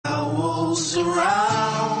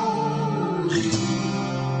surround you.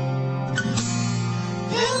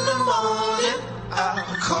 In the morning,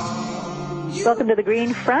 I'll call you. Welcome to the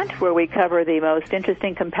Green Front, where we cover the most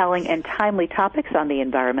interesting, compelling, and timely topics on the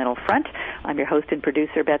environmental front. I'm your host and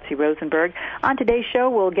producer, Betsy Rosenberg. On today's show,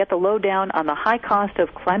 we'll get the lowdown on the high cost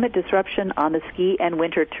of climate disruption on the ski and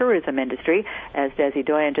winter tourism industry, as Desi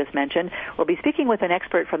Doyen just mentioned. We'll be speaking with an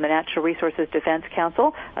expert from the Natural Resources Defense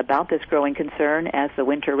Council about this growing concern as the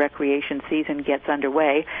winter recreation season gets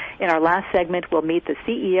underway. In our last segment, we'll meet the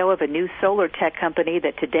CEO of a new solar tech company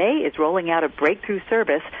that today is rolling out a breakthrough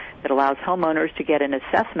service that allows homeowners to get an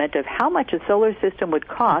assessment of how much a solar system would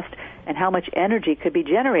cost and how much energy could be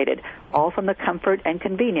generated, all from the comfort and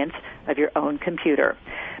convenience of your own computer.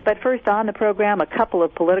 But first on the program, a couple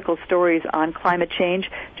of political stories on climate change.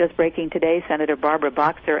 Just breaking today, Senator Barbara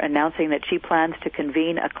Boxer announcing that she plans to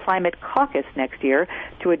convene a Climate Caucus next year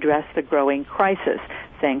to address the growing crisis,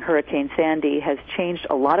 saying Hurricane Sandy has changed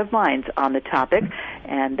a lot of minds on the topic,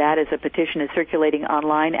 and that is a petition is circulating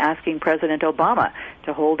online asking President Obama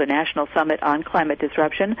to hold a national summit on climate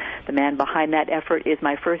disruption. The man behind that effort is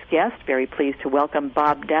my first guest. Very pleased to welcome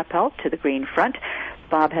Bob Doppelt to the Green Front.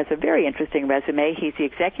 Bob has a very interesting resume. He's the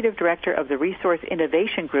executive director of the Resource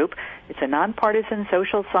Innovation Group. It's a nonpartisan,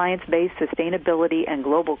 social science-based sustainability and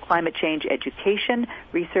global climate change education,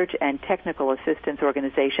 research, and technical assistance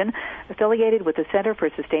organization affiliated with the Center for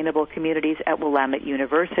Sustainable Communities at Willamette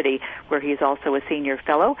University, where he's also a senior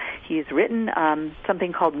fellow. He's written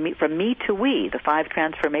something called From Me to We, the 5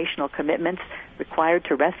 transformational commitments required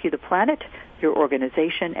to rescue the planet, your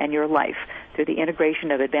organization, and your life through the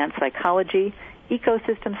integration of advanced psychology,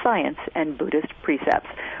 ecosystem science, and Buddhist precepts.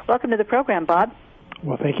 Welcome to the program, Bob.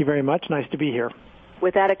 Well, thank you very much. Nice to be here.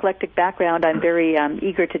 With that eclectic background, I'm very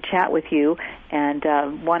eager to chat with you and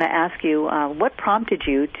want to ask you what prompted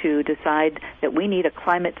you to decide that we need a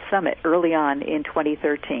climate summit early on in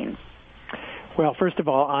 2013? Well, first of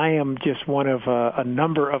all, I am just one of a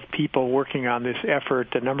number of people working on this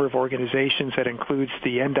effort, a number of organizations that includes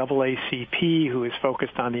the NAACP, who is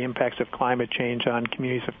focused on the impacts of climate change on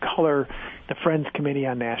communities of color, the Friends Committee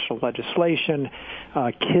on National Legislation,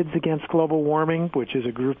 Kids Against Global Warming, which is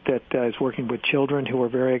a group that is working with children who are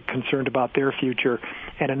very concerned about their future,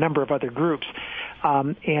 and a number of other groups.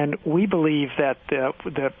 And we believe that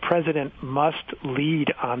the president must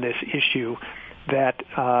lead on this issue, that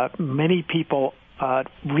many people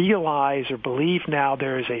realize or believe now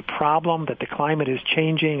there is a problem, that the climate is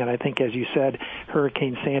changing, and I think, as you said,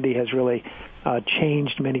 Hurricane Sandy has really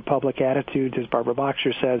changed many public attitudes, as Barbara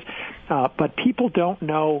Boxer says, but people don't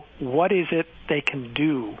know what is it they can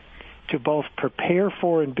do to both prepare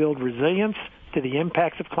for and build resilience to the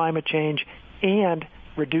impacts of climate change and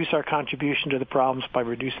reduce our contribution to the problems by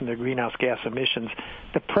reducing their greenhouse gas emissions.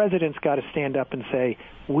 The president's got to stand up and say,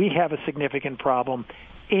 we have a significant problem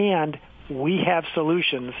and we have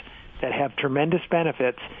solutions that have tremendous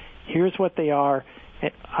benefits. Here's what they are.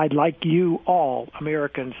 I'd like you all,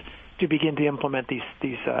 Americans, to begin to implement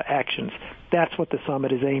these actions. That's what the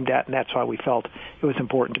summit is aimed at, and that's why we felt it was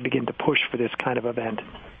important to begin to push for this kind of event.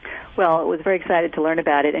 Well, I was very excited to learn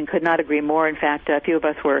about it and could not agree more. In fact, a few of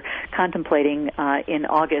us were contemplating in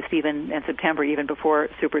August, even and September, even before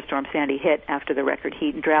Superstorm Sandy hit, after the record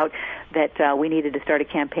heat and drought, that we needed to start a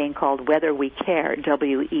campaign called Whether We Care,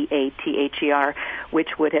 WEATHER,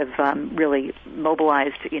 which would have really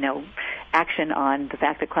mobilized, action on the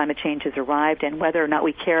fact that climate change has arrived, and whether or not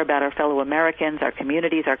we care about our fellow Americans, our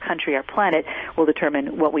communities, our country, our planet will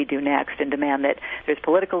determine what we do next, and demand that there's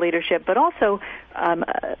political leadership, but also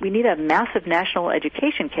we need a massive national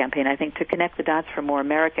education campaign, I think, to connect the dots for more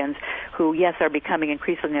Americans who, yes, are becoming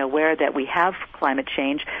increasingly aware that we have climate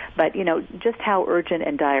change, but, just how urgent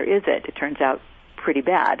and dire is it? It turns out pretty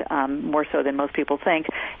bad, more so than most people think.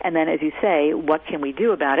 And then, as you say, what can we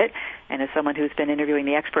do about it? And as someone who's been interviewing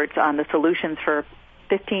the experts on the solutions for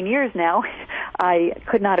 15 years now, I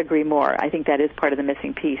could not agree more. I think that is part of the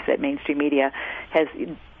missing piece, that mainstream media has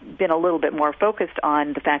been a little bit more focused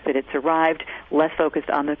on the fact that it's arrived, less focused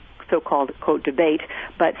on the so-called, quote, debate,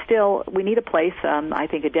 but still we need a place, I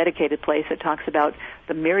think a dedicated place that talks about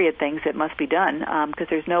the myriad things that must be done, because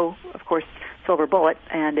there's no, of course, silver bullet,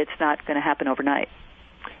 and it's not going to happen overnight.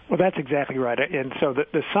 Well, that's exactly right. And so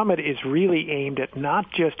the summit is really aimed at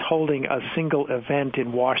not just holding a single event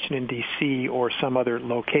in Washington, D.C. or some other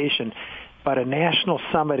location, but a national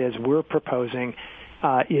summit, as we're proposing,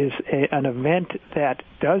 is an event that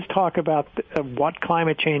does talk about what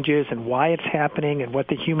climate change is and why it's happening and what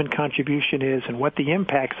the human contribution is and what the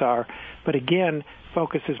impacts are, but again,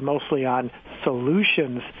 focuses mostly on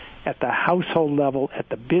solutions at the household level, at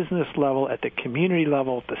the business level, at the community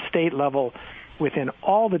level, at the state level, within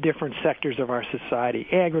all the different sectors of our society,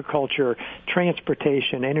 agriculture,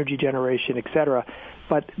 transportation, energy generation, etc.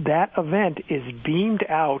 But that event is beamed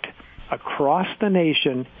out across the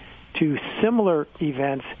nation to similar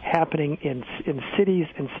events happening in cities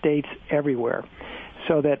and states everywhere,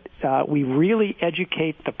 so that we really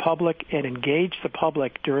educate the public and engage the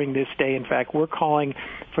public during this day. In fact, we're calling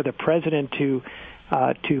for the president to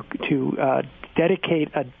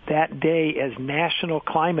dedicate that day as National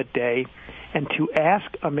Climate Day, and to ask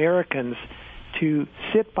Americans to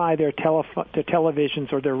sit by their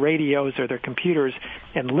televisions or their radios or their computers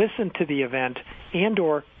and listen to the event and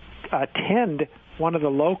or attend one of the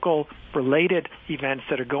local related events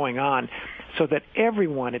that are going on, so that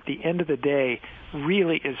everyone at the end of the day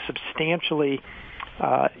really is substantially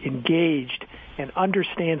engaged and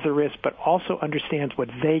understands the risk, but also understands what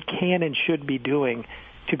they can and should be doing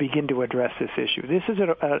to begin to address this issue. This is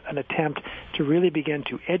an attempt to really begin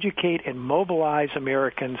to educate and mobilize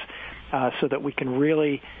Americans so that we can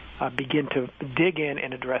really begin to dig in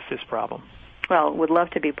and address this problem. Well, would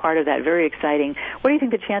love to be part of that. Very exciting. What do you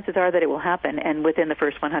think the chances are that it will happen, and within the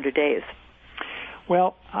first 100 days?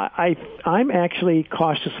 Well, I'm actually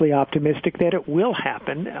cautiously optimistic that it will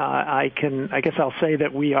happen. I guess I'll say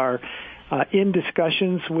that we are in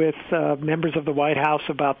discussions with members of the White House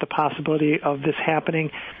about the possibility of this happening.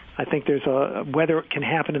 I think whether it can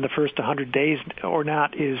happen in the first 100 days or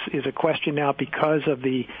not is a question now, because of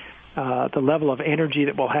the level of energy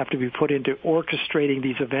that will have to be put into orchestrating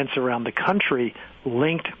these events around the country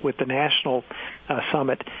linked with the national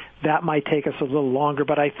summit. That might take us a little longer,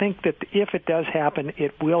 but I think that if it does happen,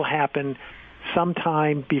 it will happen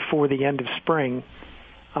sometime before the end of spring.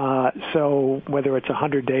 So whether it's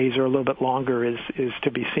 100 days or a little bit longer is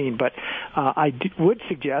to be seen. But I would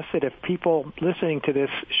suggest that if people listening to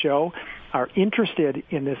this show are interested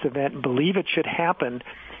in this event and believe it should happen,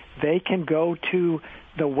 they can go to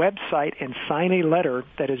the website and sign a letter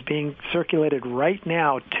that is being circulated right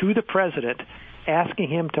now to the president, asking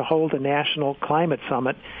him to hold a national climate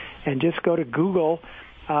summit. And just go to Google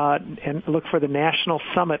and look for the National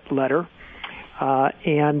Summit letter,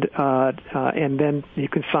 and then you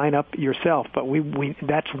can sign up yourself. But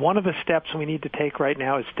that's one of the steps we need to take right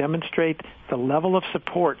now, is demonstrate the level of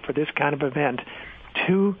support for this kind of event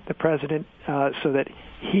to the president, so that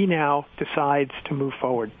he now decides to move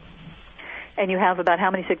forward. And you have about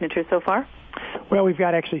how many signatures so far? Well, we've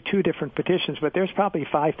got actually two different petitions, but there's probably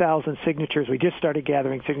 5,000 signatures. We just started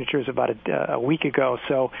gathering signatures about a week ago,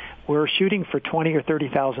 so we're shooting for 20 or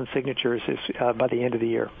 30,000 signatures by the end of the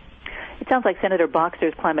year. It sounds like Senator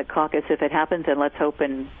Boxer's Climate Caucus, if it happens, and let's hope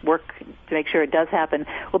and work to make sure it does happen,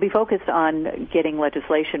 will be focused on getting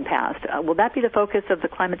legislation passed. Will that be the focus of the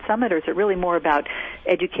Climate Summit, or is it really more about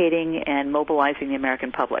educating and mobilizing the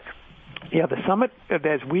American public? Yeah, the summit,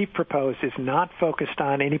 as we proposed, is not focused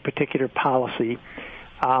on any particular policy.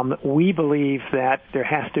 We believe that there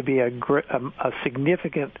has to be a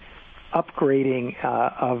significant upgrading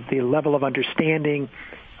of the level of understanding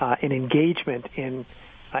and engagement in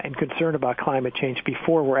and concern about climate change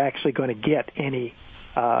before we're actually going to get any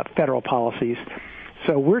federal policies.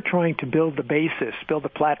 So we're trying to build the basis, build the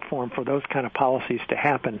platform for those kind of policies to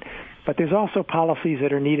happen. But there's also policies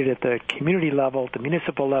that are needed at the community level, the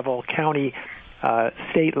municipal level, county,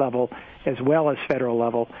 state level, as well as federal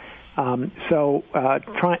level. The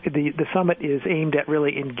summit is aimed at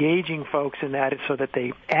really engaging folks in that, so that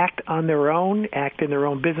they act on their own, act in their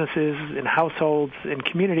own businesses and households and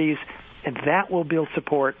communities, and that will build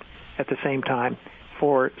support at the same time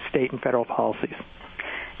for state and federal policies.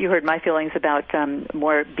 You heard my feelings about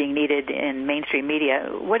more being needed in mainstream media.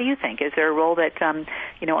 What do you think? Is there a role that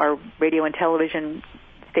our radio and television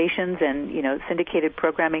stations and syndicated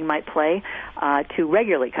programming might play to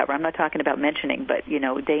regularly cover? I'm not talking about mentioning, but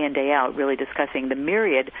day in, day out, really discussing the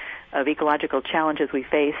myriad of ecological challenges we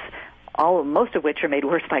face, most of which are made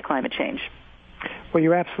worse by climate change. Well,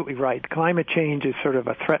 you're absolutely right. Climate change is sort of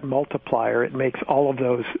a threat multiplier. It makes all of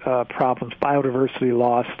those problems, biodiversity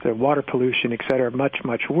loss, the water pollution, et cetera, much,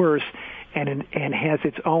 much worse, and has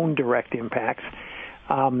its own direct impacts.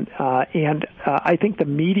 I think the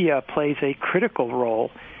media plays a critical role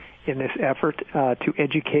in this effort to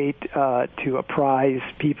educate, to apprise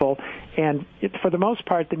people. And for the most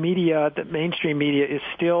part, the mainstream media is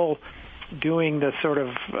still doing the sort of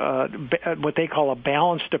what they call a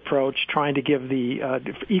balanced approach, trying to give the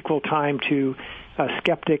equal time to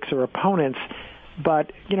skeptics or opponents.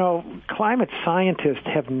 But, climate scientists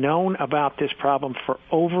have known about this problem for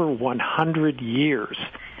over 100 years.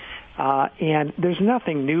 And there's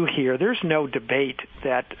nothing new here. There's no debate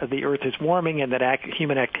that the Earth is warming and that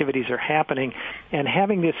human activities are happening. And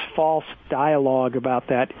having this false dialogue about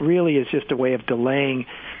that really is just a way of delaying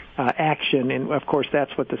action. And, of course,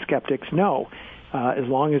 that's what the skeptics know. As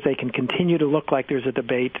long as they can continue to look like there's a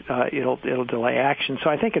debate, it'll delay action. So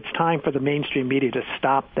I think it's time for the mainstream media to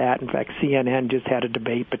stop that. In fact, CNN just had a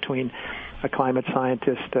debate between a climate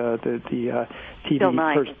scientist, the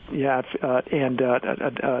TV person, and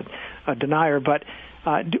a denier. But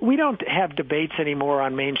we don't have debates anymore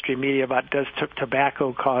on mainstream media about does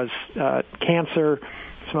tobacco cause cancer,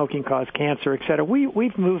 smoking cause cancer, et cetera.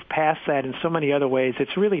 We've moved past that in so many other ways.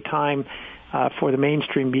 It's really time for the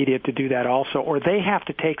mainstream media to do that also, or they have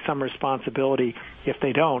to take some responsibility, if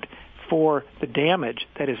they don't, for the damage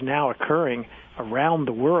that is now occurring around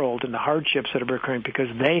the world and the hardships that are occurring because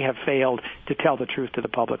they have failed to tell the truth to the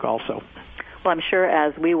public also. Well, I'm sure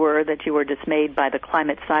as we were that you were dismayed by the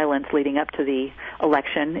climate silence leading up to the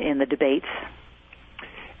election in the debates.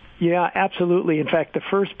 Yeah, absolutely. In fact, the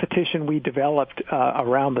first petition we developed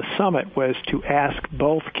around the summit was to ask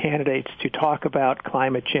both candidates to talk about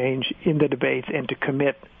climate change in the debates and to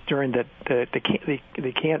commit during the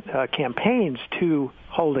campaigns to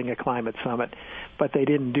holding a climate summit, but they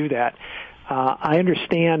didn't do that. I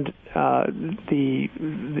understand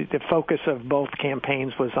the focus of both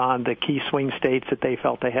campaigns was on the key swing states that they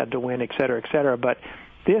felt they had to win, et cetera, but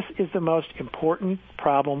this is the most important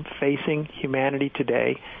problem facing humanity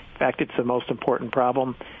today. In fact, it's the most important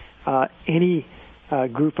problem any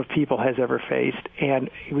group of people has ever faced, and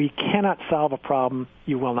we cannot solve a problem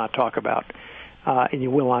you will not talk about and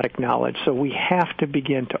you will not acknowledge. So we have to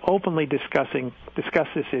begin to openly discuss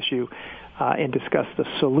this issue and discuss the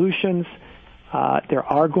solutions. There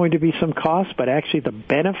are going to be some costs, but actually the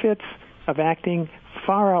benefits of acting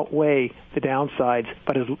far outweigh the downsides.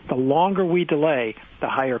 But the longer we delay, the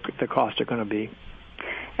higher the costs are going to be.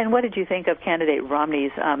 And what did you think of candidate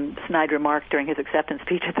Romney's snide remark during his acceptance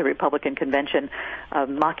speech at the Republican convention,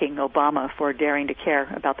 mocking Obama for daring to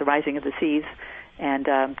care about the rising of the seas and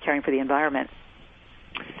caring for the environment?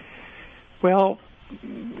 Well,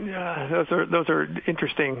 those are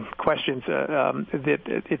interesting questions.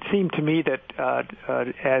 It seemed to me that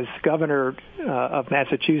as governor of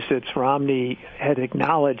Massachusetts, Romney had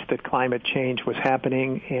acknowledged that climate change was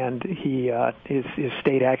happening, and his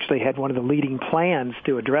state actually had one of the leading plans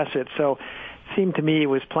to address it. So it seemed to me he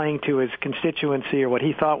was playing to his constituency, or what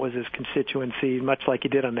he thought was his constituency, much like he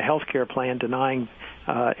did on the health care plan, denying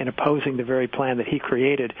and opposing the very plan that he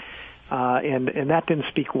created. And that didn't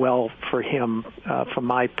speak well for him from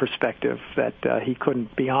my perspective, that he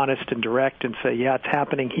couldn't be honest and direct and say, yeah, it's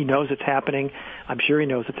happening. He knows it's happening. I'm sure he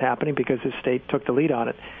knows it's happening because his state took the lead on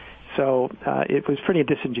it. So it was pretty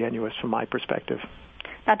disingenuous from my perspective.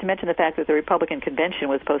 Not to mention the fact that the Republican convention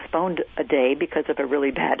was postponed a day because of a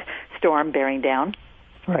really bad storm bearing down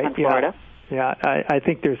on Florida. Yeah, I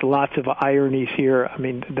think there's lots of ironies here. I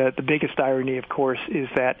mean, the biggest irony, of course, is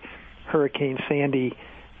that Hurricane Sandy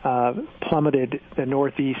plummeted the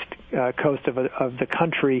northeast coast of the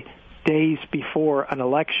country days before an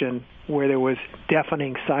election where there was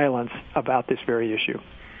deafening silence about this very issue.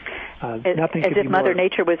 Nothing as if Mother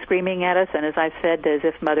Nature was screaming at us, and as I've said, as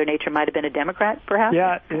if Mother Nature might have been a Democrat, perhaps?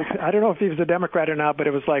 Yeah, I don't know if he was a Democrat or not, but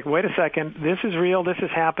it was like, wait a second, this is real, this is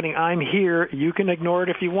happening, I'm here, you can ignore it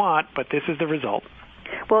if you want, but this is the result.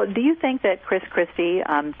 Well, do you think that Chris Christie,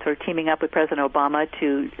 sort of teaming up with President Obama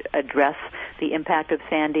to address the impact of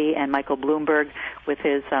Sandy, and Michael Bloomberg with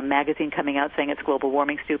his magazine coming out saying it's global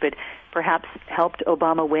warming stupid, perhaps helped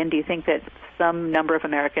Obama win? Do you think that some number of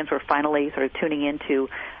Americans were finally sort of tuning into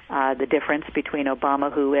the difference between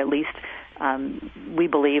Obama, who at least we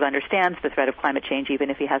believe understands the threat of climate change, even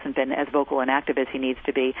if he hasn't been as vocal and active as he needs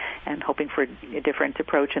to be, and hoping for a different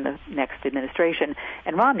approach in the next administration,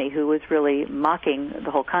 and Romney, who was really mocking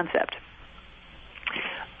the whole concept?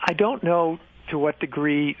 I don't know to what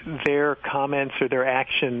degree their comments or their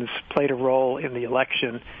actions played a role in the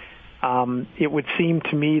election. It would seem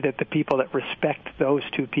to me that the people that respect those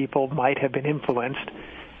two people might have been influenced.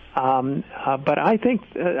 But I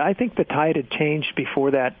think the tide had changed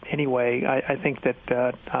before that anyway. I think that,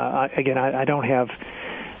 again, I don't have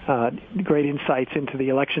great insights into the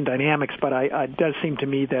election dynamics, but it does seem to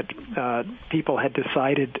me that people had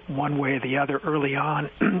decided one way or the other early on,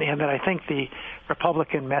 and that I think the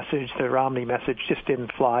Republican message, the Romney message, just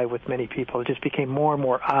didn't fly with many people. It just became more and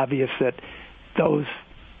more obvious that those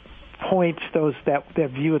points,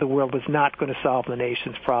 that view of the world was not going to solve the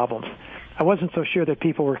nation's problems. I wasn't so sure that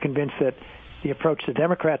people were convinced that the approach the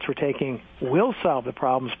Democrats were taking will solve the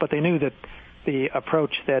problems, but they knew that the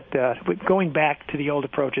approach that going back to the old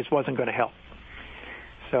approaches wasn't going to help.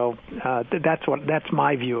 So that's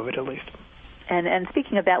my view of it, at least. And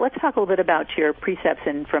speaking of that, let's talk a little bit about your precepts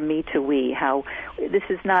and from me to we, how this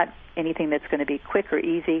is not anything that's going to be quick or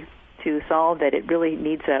easy to solve, that it really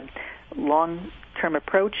needs a long-term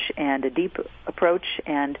approach and a deep approach,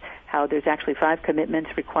 and how there's actually 5 commitments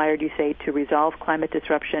required, you say, to resolve climate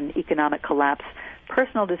disruption, economic collapse,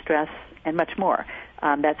 personal distress, and much more.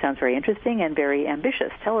 That sounds very interesting and very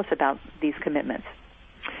ambitious. Tell us about these commitments.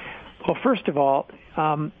 Well, first of all,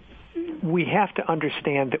 we have to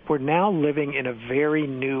understand that we're now living in a very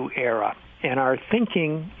new era, and our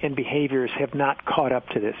thinking and behaviors have not caught up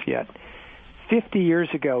to this yet. 50 years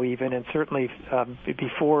ago even, and certainly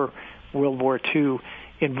before World War II,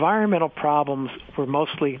 environmental problems were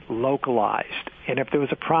mostly localized. And if there was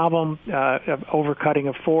a problem of overcutting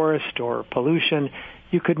of forest or pollution,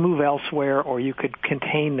 you could move elsewhere or you could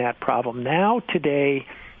contain that problem. Now, today,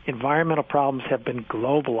 environmental problems have been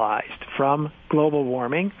globalized, from global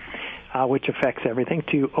warming, which affects everything,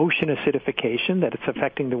 to ocean acidification, that it's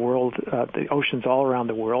affecting the world, the oceans all around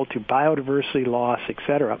the world, to biodiversity loss,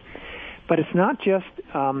 etc. But it's not just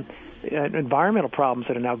environmental problems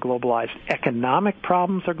that are now globalized. Economic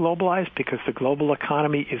problems are globalized because the global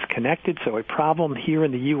economy is connected. So a problem here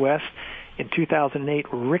in the U.S. in 2008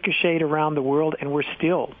 ricocheted around the world, and we're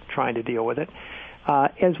still trying to deal with it.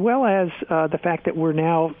 As well as the fact that we're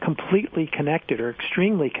now completely connected, or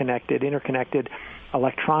extremely connected, interconnected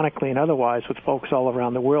electronically and otherwise with folks all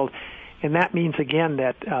around the world. And that means, again,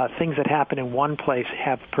 that things that happen in one place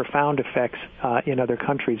have profound effects in other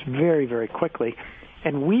countries very, very quickly.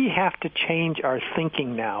 And we have to change our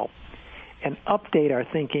thinking now and update our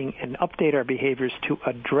thinking and update our behaviors to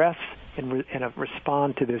address and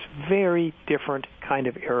respond to this very different kind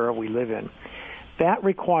of era we live in. That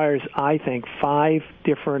requires, I think, 5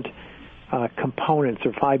 different components,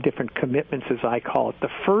 or 5 different commitments, as I call it. The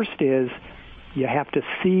first is you have to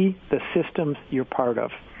see the systems you're part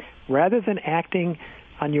of. Rather than acting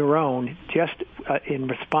on your own, just in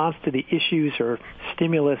response to the issues or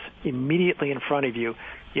stimulus immediately in front of you,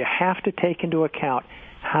 you have to take into account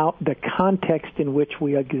how the context in which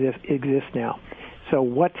we exist now. So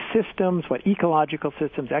what systems, what ecological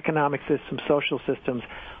systems, economic systems, social systems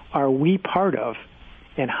are we part of,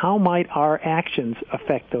 and how might our actions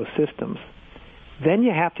affect those systems? Then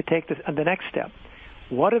you have to take the next step.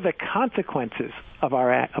 What are the consequences of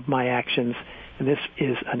my actions? And this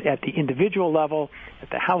is at the individual level, at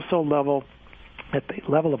the household level, at the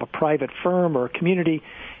level of a private firm or a community.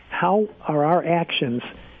 How are our actions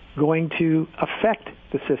going to affect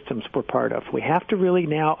the systems we're part of? We have to really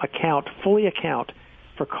now fully account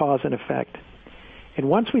for cause and effect. And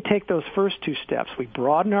once we take those first 2 steps, we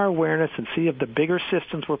broaden our awareness and see of the bigger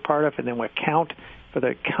systems we're part of, and then we account for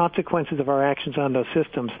the consequences of our actions on those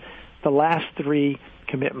systems, the last 3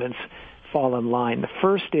 commitments fall in line. The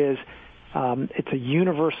first is it's a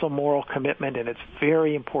universal moral commitment, and it's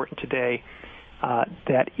very important today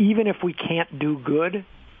that even if we can't do good,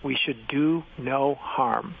 we should do no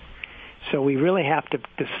harm. So we really have to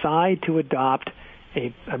decide to adopt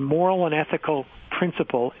a moral and ethical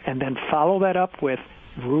principle, and then follow that up with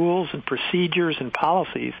rules and procedures and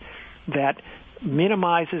policies that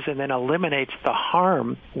minimizes and then eliminates the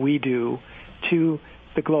harm we do to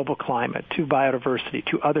the global climate, to biodiversity,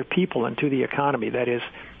 to other people, and to the economy, that is,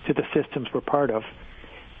 to the systems we're part of.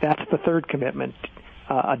 That's the third commitment,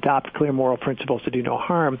 adopt clear moral principles to do no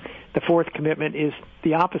harm. The fourth commitment is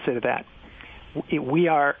the opposite of that. We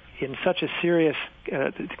are in such a serious,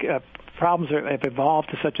 problems have evolved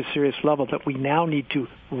to such a serious level that we now need to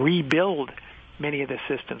rebuild many of the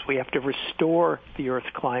systems. We have to restore the Earth's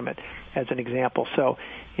climate, as an example. So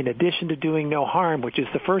in addition to doing no harm, which is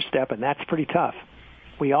the first step, and that's pretty tough,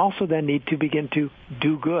 we also then need to begin to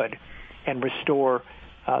do good and restore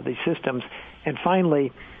these systems. And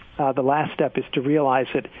finally, the last step is to realize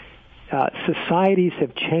that societies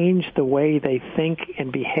have changed the way they think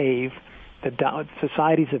and behave.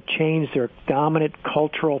 Societies have changed their dominant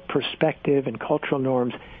cultural perspective and cultural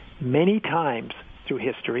norms many times through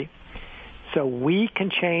history. So we can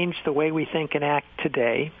change the way we think and act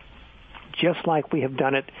today, just like we have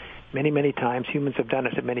done it many, many times. Humans have done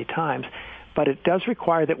it many times. But it does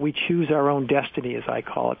require that we choose our own destiny, as I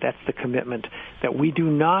call it. That's the commitment, that we do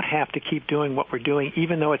not have to keep doing what we're doing,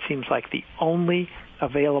 even though it seems like the only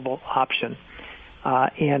available option.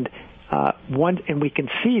 And we can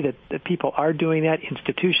see that people are doing that,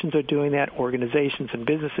 institutions are doing that, organizations and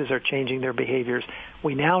businesses are changing their behaviors.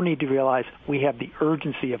 We now need to realize we have the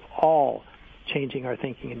urgency of all changing our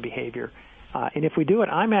thinking and behavior. And if we do it,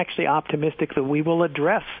 I'm actually optimistic that we will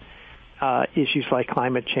address issues like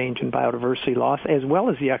climate change and biodiversity loss, as well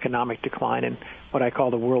as the economic decline and what I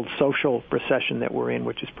call the world social recession that we're in,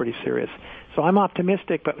 which is pretty serious. So I'm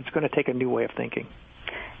optimistic, but it's going to take a new way of thinking.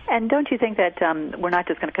 And don't you think that we're not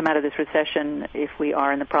just going to come out of this recession, if we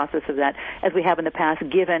are in the process of that, as we have in the past,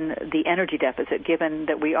 given the energy deficit, given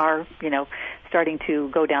that we are, starting to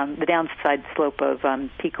go down the downside slope of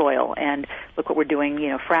peak oil, and look what we're doing,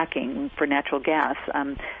 fracking for natural gas,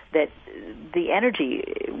 that the energy,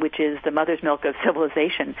 which is the mother's milk of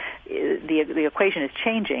civilization, the equation is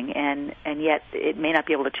changing, and yet it may not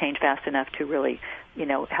be able to change fast enough to really,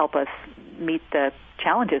 help us meet the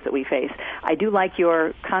challenges that we face. I do like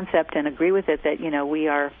your concept and agree with it that, we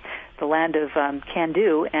are the land of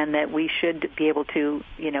can-do, and that we should be able to,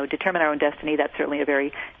 determine our own destiny. That's certainly a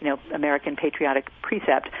very, American patriotic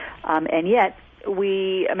precept. And yet,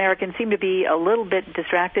 we Americans seem to be a little bit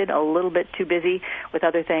distracted, a little bit too busy with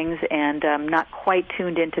other things, and not quite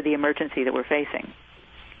tuned into the emergency that we're facing.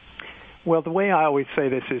 Well, the way I always say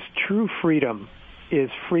this is true freedom is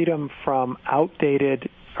freedom from outdated,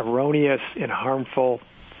 erroneous, and harmful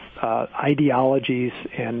ideologies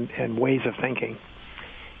and ways of thinking.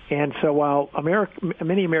 And so while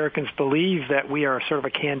many Americans believe that we are sort of a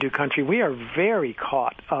can-do country, we are very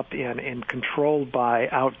caught up in and controlled by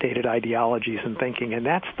outdated ideologies and thinking. And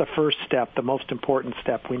that's the first step, the most important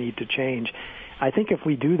step we need to change. I think if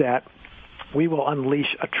we do that, we will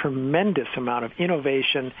unleash a tremendous amount of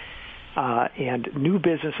innovation and new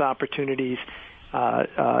business opportunities,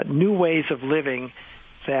 new ways of living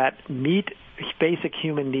that meet basic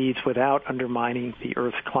human needs without undermining the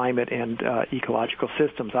Earth's climate and ecological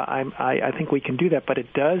systems. I think we can do that, but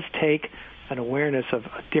it does take an awareness of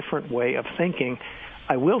a different way of thinking.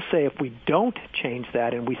 I will say if we don't change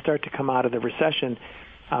that and we start to come out of the recession,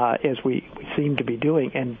 as we seem to be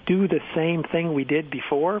doing, and do the same thing we did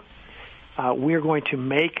before, we're going to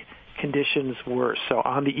make conditions worse. So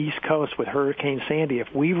on the East Coast with Hurricane Sandy,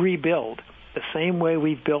 if we rebuild the same way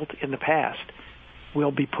we've built in the past, we'll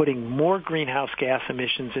be putting more greenhouse gas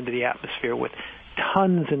emissions into the atmosphere with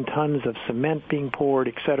tons and tons of cement being poured,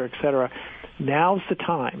 et cetera, et cetera. Now's the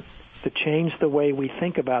time to change the way we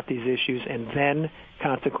think about these issues, and then,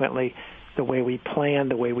 consequently, the way we plan,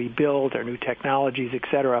 the way we build, our new technologies, et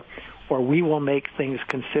cetera, or we will make things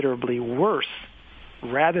considerably worse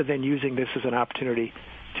rather than using this as an opportunity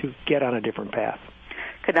to get on a different path.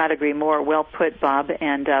 Could not agree more. Well put, Bob.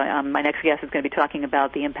 And my next guest is going to be talking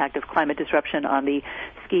about the impact of climate disruption on the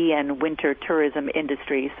ski and winter tourism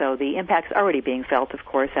industry. So the impact's already being felt, of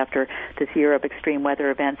course, after this year of extreme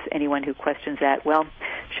weather events. Anyone who questions that, well,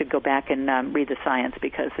 should go back and read the science,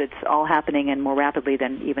 because it's all happening and more rapidly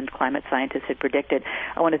than even climate scientists had predicted.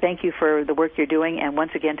 I want to thank you for the work you're doing, and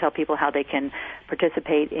once again tell people how they can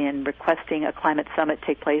participate in requesting a climate summit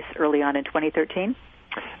take place early on in 2013.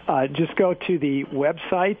 Just go to the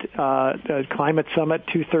website, Climate Summit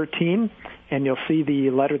 213, and you'll see the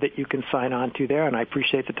letter that you can sign on to there, and I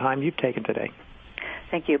appreciate the time you've taken today.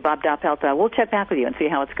 Thank you, Bob Doppelt. We'll check back with you and see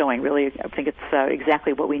how it's going. Really, I think it's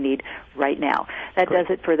exactly what we need right now. That Great.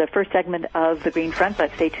 does it for the first segment of the Green Front,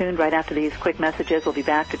 but stay tuned. Right after these quick messages, we'll be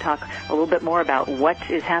back to talk a little bit more about what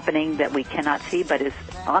is happening that we cannot see but is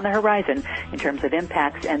on the horizon in terms of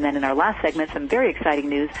impacts. And then in our last segment, some very exciting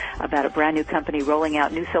news about a brand new company rolling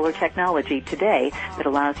out new solar technology today that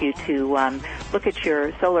allows you to look at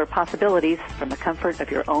your solar possibilities from the comfort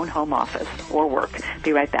of your own home office or work.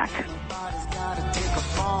 Be right back.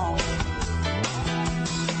 All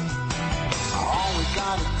we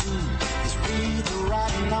gotta do is read the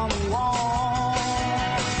writing on the wall,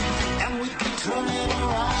 and we can turn it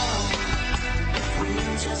around if we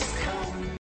just